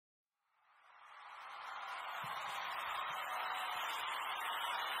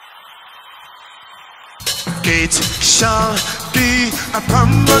it shall be a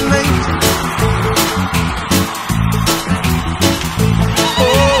permanent.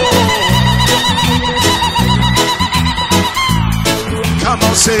 Come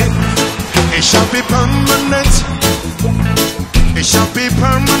on, say it shall be permanent. It shall be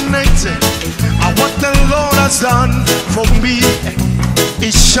permanent. And what the Lord has done for me,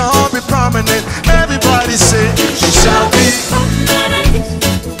 it shall be permanent. Everybody say it shall be permanent.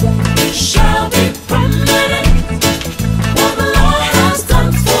 It shall be permanent. What the Lord has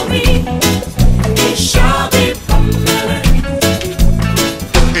done for me, it shall be permanent.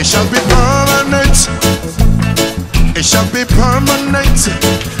 It shall be permanent. It shall be permanent.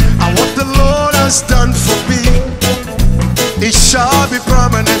 And what the Lord has done for me, it shall be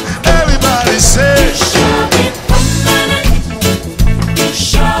permanent. Everybody say it shall be permanent. It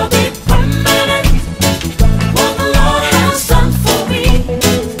shall be permanent. What the Lord has done for me,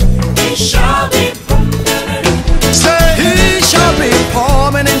 it shall be permanent. Say it shall be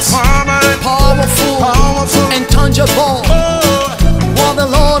permanent, permanent, powerful, powerful, and tangible. What the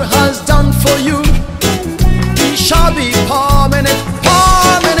Lord has done for you, it shall be permanent,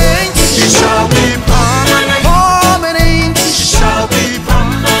 permanent. It shall be permanent, permanent. it shall be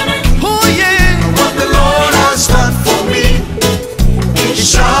permanent. Oh yeah. What the Lord has done for me, it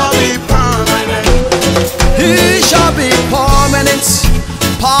shall be permanent. It shall be permanent,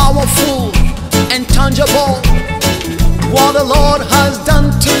 powerful, and tangible. What the Lord has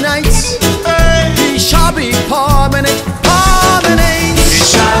done tonight, it shall be permanent, permanent. It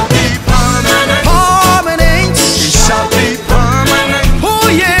shall be permanent, permanent. it shall be permanent. Oh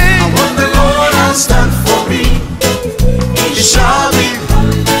yeah. And what the Lord has done for me, it shall be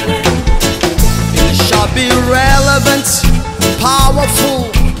permanent. It shall be relevant, powerful,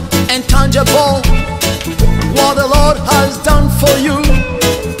 and tangible. What the Lord has done for you,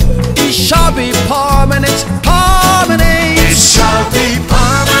 it shall be permanent, permanent. It shall be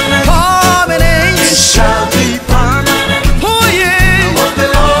permanent, permanent. it shall be permanent. Oh yeah. What the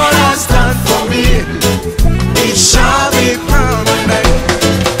Lord has done for me, it shall be permanent.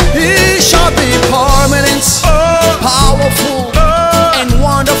 It shall be permanent, powerful, and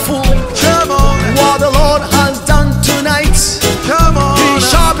wonderful. Come on, What the Lord has done tonight, come on. it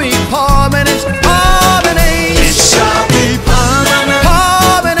shall be permanent, permanent. It shall be permanent,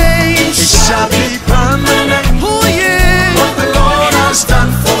 permanent. it shall be permanent. Oh yeah. What the Lord has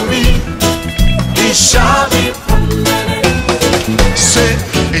done for me, it shall be permanent. say,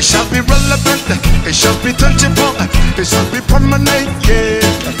 it shall be relevant, it shall be tangible, it shall be permanent, yeah.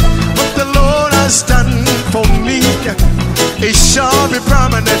 What the Lord has done for me, it shall be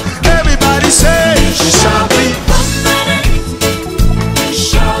permanent. Everybody say, it shall be permanent. It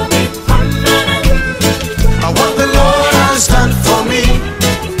shall be permanent. and what the Lord has done for me,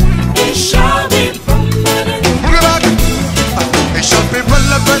 It shall be permanent. bring it back. It shall be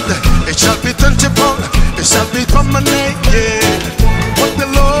relevant, it shall be tangible, it shall be permanent, yeah. What the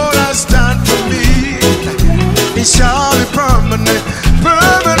Lord has done for me, it shall be permanent,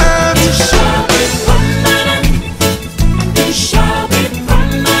 permanent. It shall be permanent. It shall be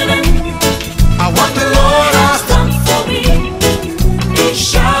permanent. And what the Lord has Done for me, it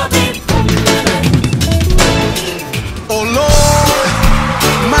shall be permanent. oh Lord,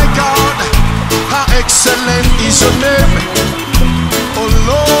 my God, how excellent is your name. Oh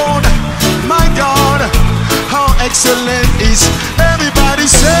Lord, my God, how excellent is. Everybody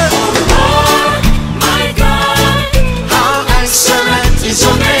say, Lord, my God, how excellent is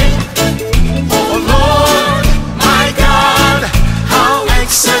your name. Oh Lord, my God, how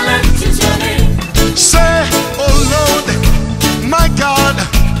excellent. is your name. Say, oh Lord, my God,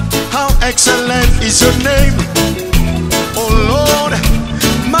 how excellent is your name. Oh Lord,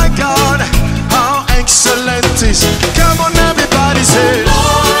 my God, how excellent is. Come on, everybody say,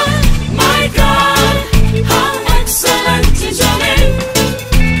 Lord, my God, how excellent is your name.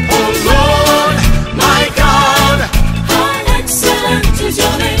 oh Lord, my God. How excellent is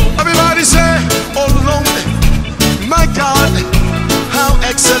your name. Everybody say, oh Lord, my God, how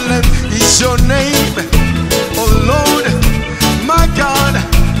excellent is your name. Oh Lord, my God,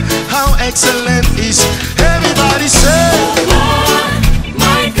 how excellent is. Everybody say, Lord,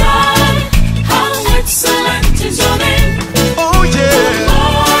 my God, how excellent is your name. oh yeah.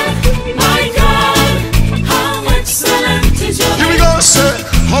 Lord, my God, how excellent is your Here we name. go, say,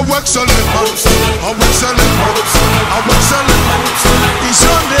 how excellent, how excellent, how excellent is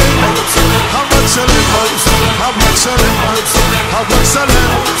your name. How excellent, how excellent, how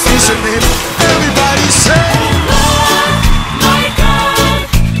excellent is your name. Everybody say, Lord, my God,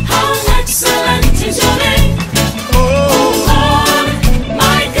 how excellent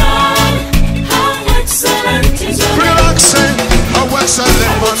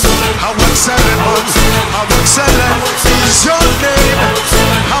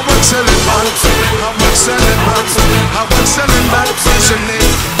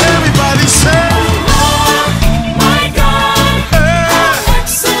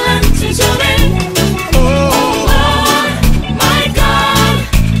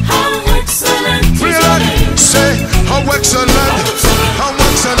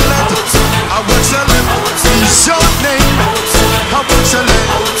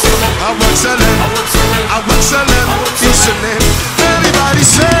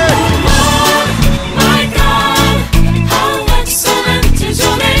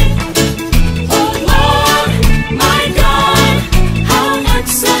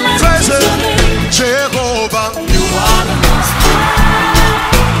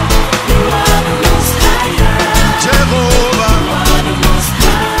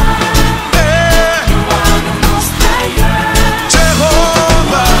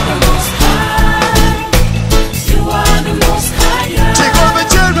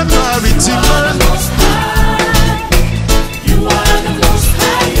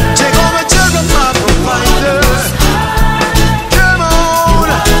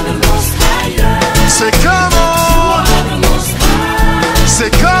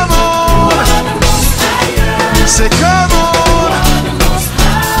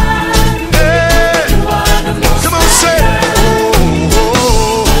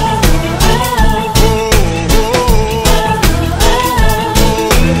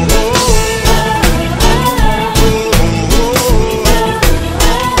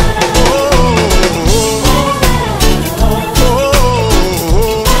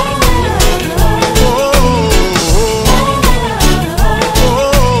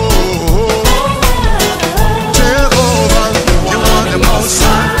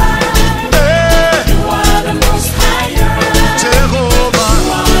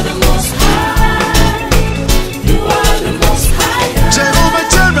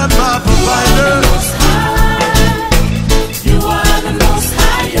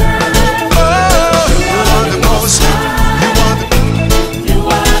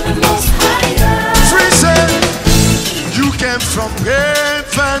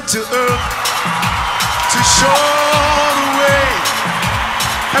heaven to earth to show the way.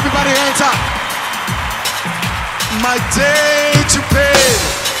 Everybody hands up. My day to pay,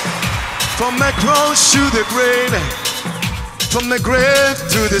 from the cross to the grave, from the grave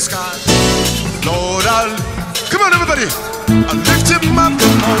to the sky. Lord, come on everybody. I'll lift him up,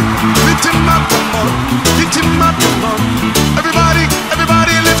 come on. Lift him up, come on. Lift him up, come on. Everybody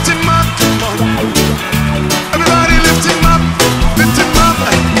lift him up, come on. Everybody lift him